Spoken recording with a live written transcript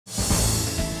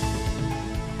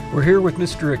We're here with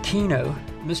Mr. Aquino.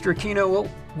 Mr. Aquino,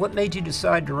 what made you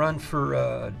decide to run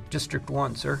for District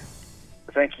 1, sir?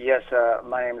 Thank you. Yes,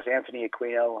 my name is Anthony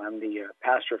Aquino. I'm the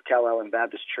pastor of Cal Island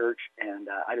Baptist Church, and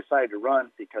I decided to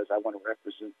run because I want to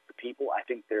represent the people. I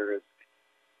think there is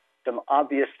some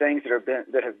obvious things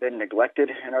that have been neglected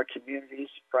in our communities.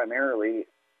 Primarily,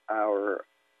 our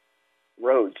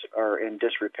roads are in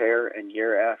disrepair, and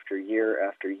year after year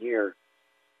after year,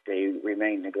 they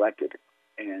remain neglected.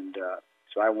 And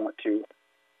so I want to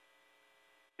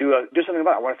do something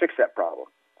about it. I want to fix that problem.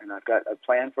 And I've got a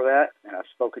plan for that, and I've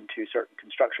spoken to certain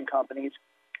construction companies,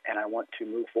 and I want to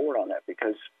move forward on that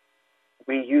because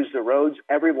we use the roads.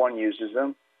 Everyone uses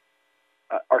them.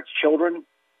 Our children,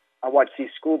 I watch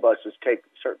these school buses take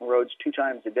certain roads 2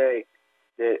 times a day.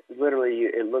 That literally,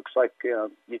 it looks like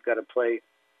you've got to play,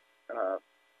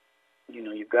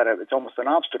 it's almost an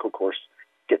obstacle course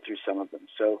to get through some of them.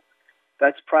 So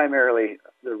that's primarily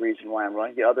the reason why I'm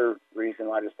running. The other reason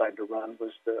why I decided to run was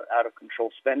the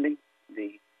out-of-control spending,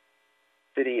 the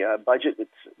city budget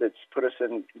that's put us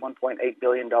in $1.8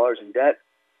 billion in debt,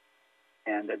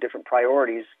 and the different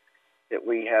priorities that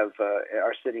we have.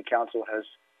 Our city council has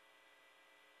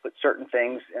put certain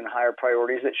things in higher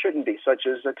priorities that shouldn't be, such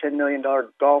as a $10 million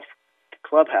golf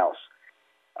clubhouse,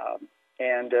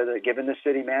 and given the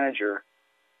city manager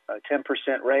a 10%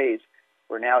 raise,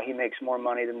 where now he makes more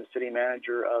money than the city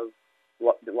manager of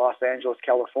Los Angeles,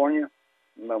 California,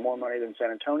 more money than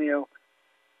San Antonio,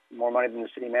 more money than the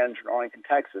city manager in Arlington,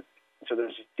 Texas. And so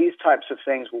there's these types of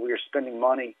things where we are spending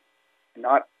money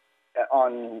not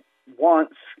on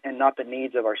wants and not the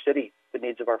needs of our city, the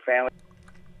needs of our family.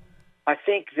 I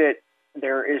think that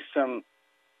there is some,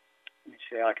 let me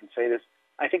see how I can say this,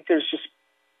 I think there's just,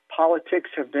 politics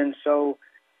have been so,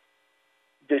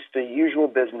 just the usual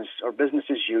business, or business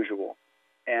as usual.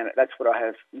 And that's what I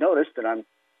have noticed, and I'm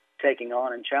taking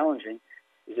on and challenging,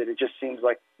 is that it just seems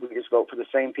like we just vote for the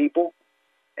same people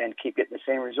and keep getting the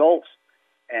same results.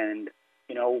 And,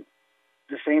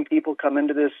 the same people come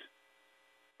into this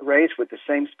race with the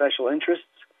same special interests.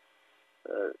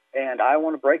 And I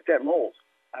want to break that mold.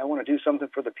 I want to do something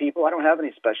for the people. I don't have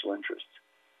any special interests.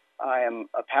 I am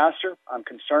a pastor. I'm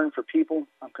concerned for people.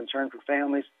 I'm concerned for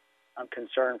families. I'm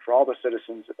concerned for all the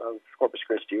citizens of Corpus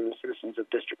Christi, or the citizens of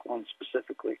District 1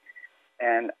 specifically.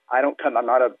 And I'm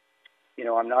not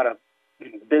a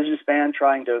businessman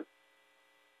trying to,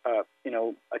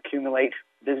 accumulate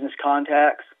business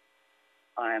contacts.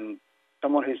 I'm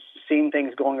someone who's seen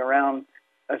things going around.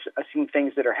 I've seen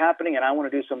things that are happening, and I want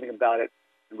to do something about it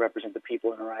and represent the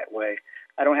people in the right way.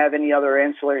 I don't have any other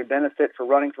ancillary benefit for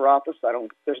running for office.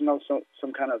 There's no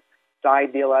some kind of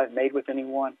side deal I've made with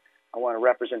anyone. I want to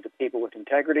represent the people with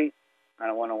integrity, and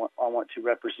I want to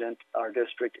represent our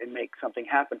district and make something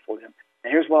happen for them.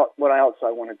 And here's what else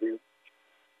I want to do.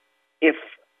 If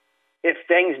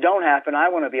things don't happen, I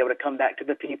want to be able to come back to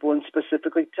the people and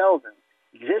specifically tell them,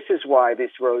 this is why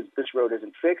this road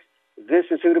isn't fixed. This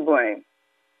is who to blame.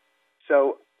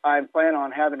 So I plan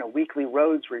on having a weekly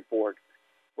roads report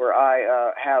where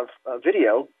I have a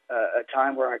video, a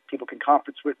time where people can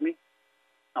conference with me.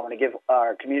 I want to give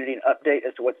our community an update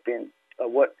as to what's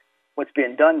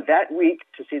being done that week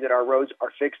to see that our roads are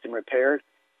fixed and repaired,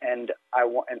 and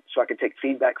so I can take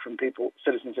feedback from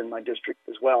citizens in my district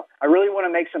as well. I really want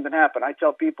to make something happen. I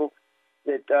tell people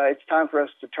that it's time for us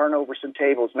to turn over some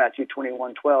tables. Matthew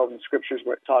 21:12 in Scriptures,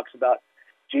 where it talks about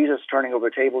Jesus turning over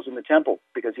tables in the temple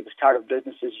because he was tired of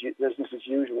business as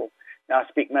usual. Now I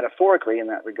speak metaphorically in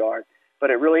that regard. But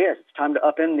it really is. It's time to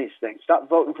upend these things. Stop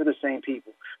voting for the same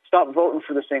people. Stop voting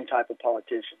for the same type of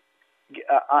politician.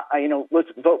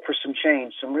 Let's vote for some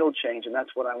change, some real change, and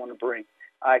that's what I want to bring.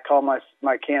 I call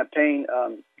my campaign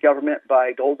government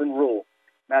by golden rule,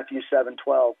 Matthew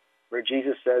 7:12, where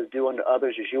Jesus says, "Do unto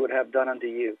others as you would have done unto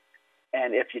you."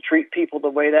 And if you treat people the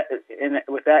way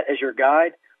with that as your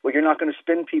guide, well, you're not going to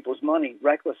spend people's money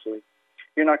recklessly.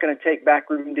 You're not going to take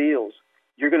backroom deals.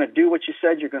 You're going to do what you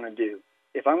said you're going to do.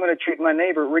 If I'm going to treat my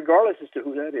neighbor, regardless as to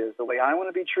who that is, the way I want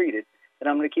to be treated, then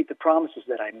I'm going to keep the promises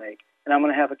that I make, and I'm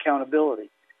going to have accountability.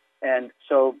 And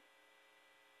so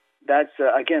that's,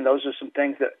 again, those are some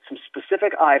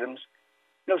specific items.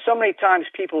 So many times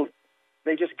people,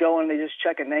 they just go and they just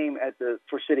check a name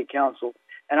for city council,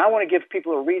 and I want to give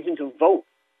people a reason to vote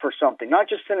for something, not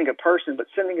just sending a person, but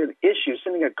sending an issue,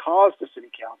 sending a cause to city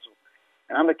council.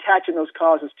 And I'm attaching those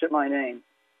causes to my name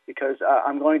because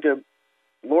I'm going to,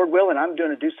 Lord willing, I'm going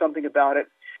to do something about it,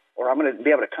 or I'm going to be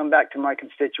able to come back to my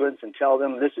constituents and tell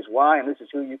them this is why and this is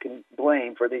who you can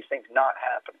blame for these things not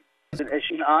happening. As an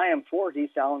issue, I am for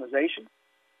desalinization.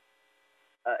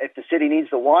 If the city needs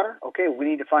the water, okay, we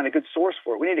need to find a good source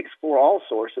for it. We need to explore all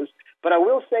sources. But I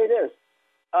will say this,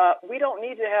 We don't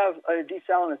need to have a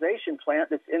desalinization plant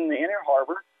that's in the inner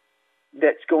harbor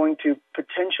that's going to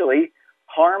potentially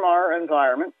harm our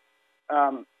environment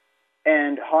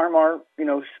and harm our,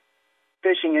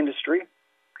 fishing industry.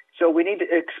 So we need to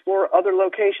explore other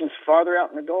locations farther out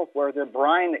in the Gulf where the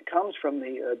brine that comes from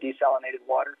the desalinated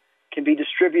water can be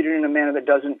distributed in a manner that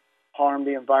doesn't harm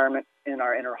the environment in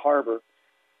our inner harbor.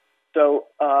 So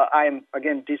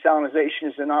desalinization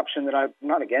is an option that I'm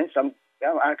not against. I'm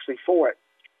actually for it.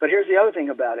 But here's the other thing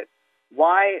about it.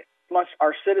 Why must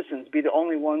our citizens be the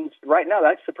only ones? Right now,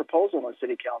 that's the proposal in the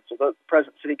city council. The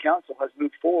present city council has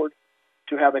moved forward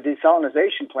to have a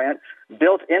desalinization plant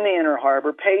built in the inner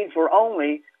harbor, paid for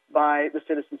only by the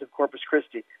citizens of Corpus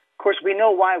Christi. Of course, we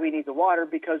know why we need the water,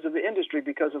 because of the industry,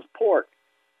 because of port,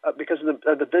 because of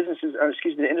the businesses,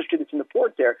 the industry that's in the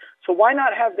port there. So why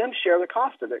not have them share the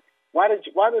cost of it? Why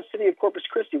the city of Corpus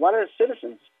Christi? Why do the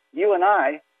citizens, you and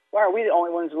I, why are we the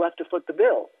only ones left to foot the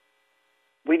bill?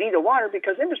 We need the water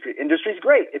because industry. Industry's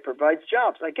great. It provides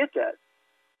jobs. I get that.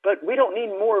 But we don't need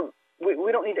more.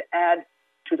 We don't need to add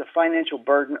to the financial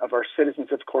burden of our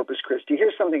citizens of Corpus Christi.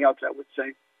 Here's something else I would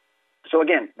say. So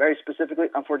again, very specifically,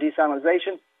 I'm for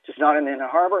desalinization, just not in the inner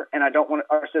harbor, and I don't want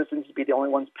our citizens to be the only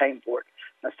ones paying for it.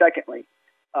 Now, secondly,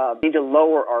 we need to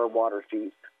lower our water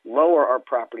fees, lower our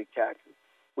property taxes.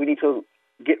 We need to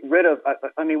get rid of,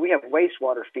 we have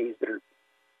wastewater fees that are,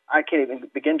 I can't even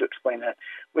begin to explain that.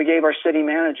 We gave our city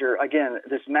manager, again,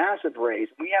 this massive raise.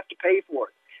 We have to pay for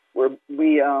it.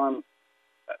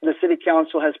 The city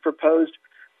council has proposed,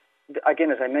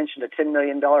 again, as I mentioned, a $10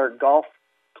 million golf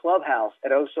clubhouse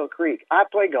at Oso Creek. I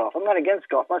play golf. I'm not against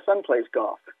golf. My son plays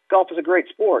golf. Golf is a great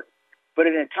sport. But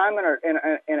in a time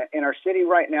in our city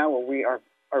right now where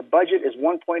our budget is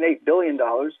 $1.8 billion,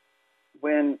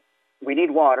 when we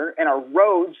need water, and our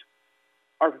roads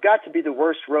are got to be the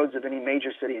worst roads of any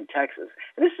major city in Texas.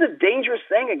 And this is a dangerous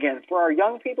thing, again, for our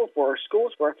young people, for our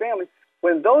schools, for our families.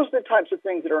 When those are the types of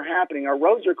things that are happening, our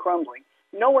roads are crumbling,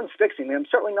 no one's fixing them,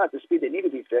 certainly not the speed they need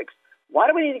to be fixed. Why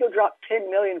do we need to go drop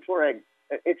 $10 million for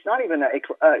it's not even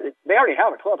they already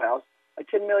have a clubhouse, a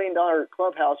 $10 million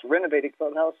clubhouse, renovated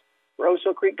clubhouse for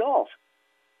Oso Creek Golf.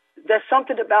 There's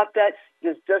something about that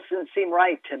that doesn't seem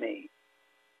right to me.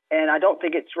 And I don't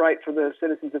think it's right for the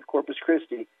citizens of Corpus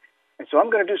Christi. And so I'm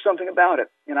going to do something about it.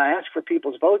 And I ask for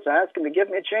people's votes. I ask them to give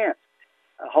me a chance.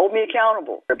 Hold me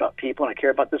accountable. I care about people, and I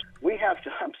care about this. We have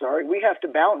to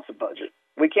balance the budget.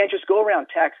 We can't just go around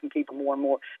taxing people more and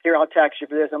more. Here, I'll tax you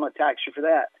for this. I'm going to tax you for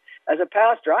that. As a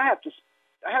pastor, I have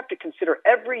to consider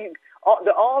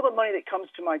all the money that comes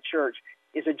to my church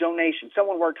is a donation.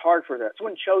 Someone worked hard for that.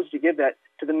 Someone chose to give that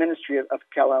to the ministry of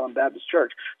Cal Island Baptist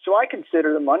Church. So I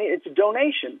consider the money, it's a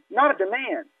donation, not a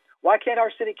demand. Why can't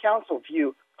our city council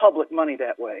view public money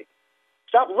that way?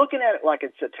 Stop looking at it like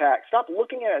it's a tax. Stop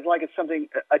looking at it like it's something,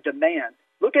 a demand.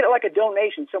 Look at it like a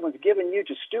donation someone's given you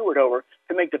to steward over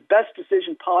to make the best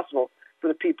decision possible for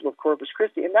the people of Corpus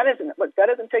Christi. And that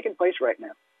isn't taking place right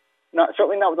now.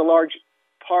 Certainly not with a large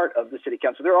part of the city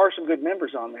council. There are some good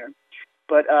members on there,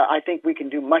 but I think we can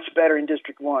do much better in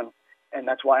District 1, and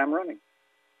that's why I'm running.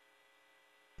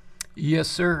 Yes,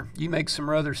 sir. You make some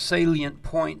rather salient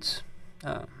points.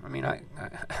 I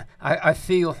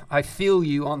feel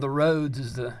you on the roads,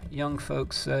 as the young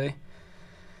folks say.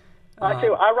 I tell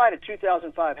you, I ride a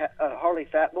 2005 Harley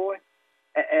Fat Boy,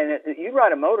 and you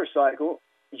ride a motorcycle,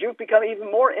 you become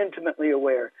even more intimately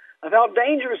aware of how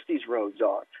dangerous these roads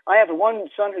are. I have one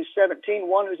son who's 17,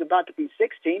 one who's about to be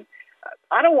 16.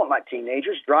 I don't want my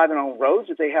teenagers driving on roads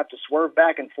that they have to swerve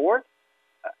back and forth.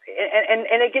 And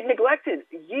they get neglected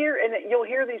and you'll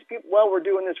hear these people, well, we're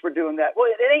doing this, we're doing that. Well,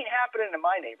 it ain't happening in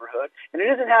my neighborhood, and it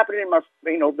isn't happening in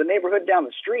the neighborhood down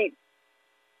the street.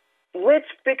 Let's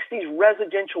fix these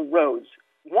residential roads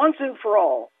once and for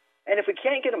all. And if we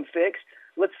can't get them fixed,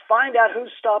 let's find out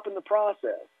who's stopping the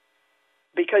process.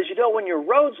 Because, when your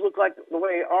roads look like the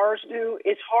way ours do,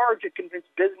 it's hard to convince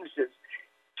businesses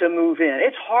to move in.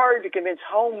 It's hard to convince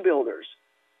home builders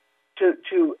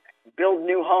to build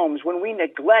new homes when we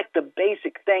neglect the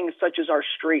basic things such as our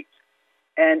streets.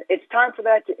 And it's time for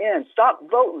that to end. Stop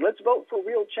voting. Let's vote for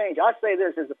real change. I say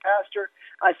this as a pastor.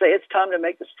 I say it's time to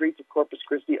make the streets of Corpus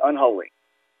Christi unholy.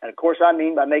 And, of course, I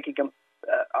mean by making them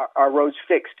our roads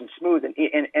fixed and smooth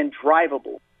and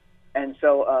drivable. And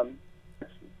so,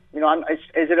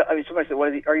 somebody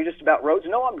said, are you just about roads?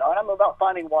 No, I'm not. I'm about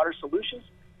finding water solutions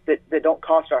that don't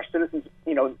cost our citizens,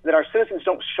 that our citizens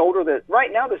don't shoulder the.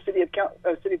 Right now, the city of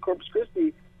Corpus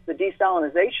Christi, the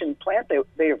desalinization plant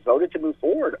they have voted to move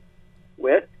forward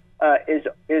with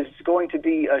is going to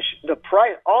be the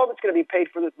price. All that's going to be paid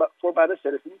for by the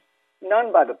citizens,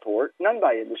 none by the port, none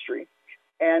by industry,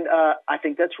 and I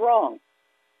think that's wrong.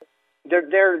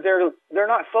 they're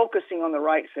not focusing on the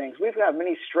right things. We've got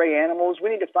many stray animals. We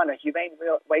need to find a humane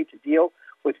way to deal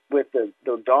with the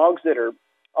dogs that are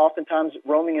oftentimes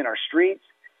roaming in our streets.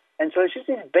 And so it's just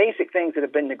these basic things that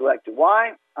have been neglected.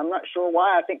 Why? I'm not sure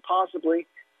why. I think possibly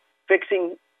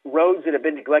fixing roads that have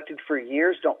been neglected for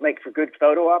years don't make for good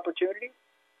photo opportunities.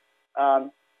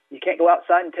 You can't go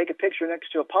outside and take a picture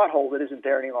next to a pothole that isn't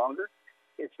there any longer.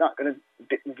 It's not going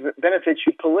to benefit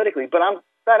you politically. But I'm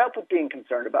fed up with being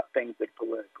concerned about things that are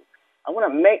political. I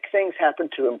want to make things happen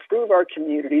to improve our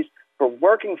communities for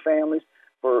working families,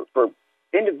 for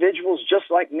individuals just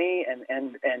like me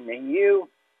and you,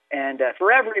 and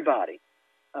for everybody.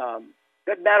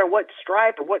 Doesn't matter what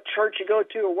stripe or what church you go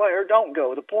to or don't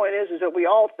go. The point is that we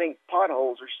all think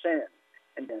potholes are sin.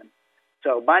 And then,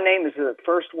 so my name is the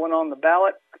first one on the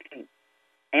ballot.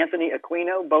 Anthony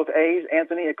Aquino, both A's.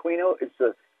 Anthony Aquino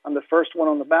I'm the first one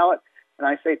on the ballot. And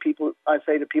I say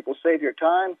to people, save your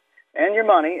time and your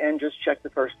money and just check the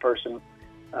first person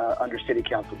under City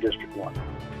Council District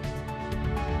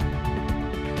 1.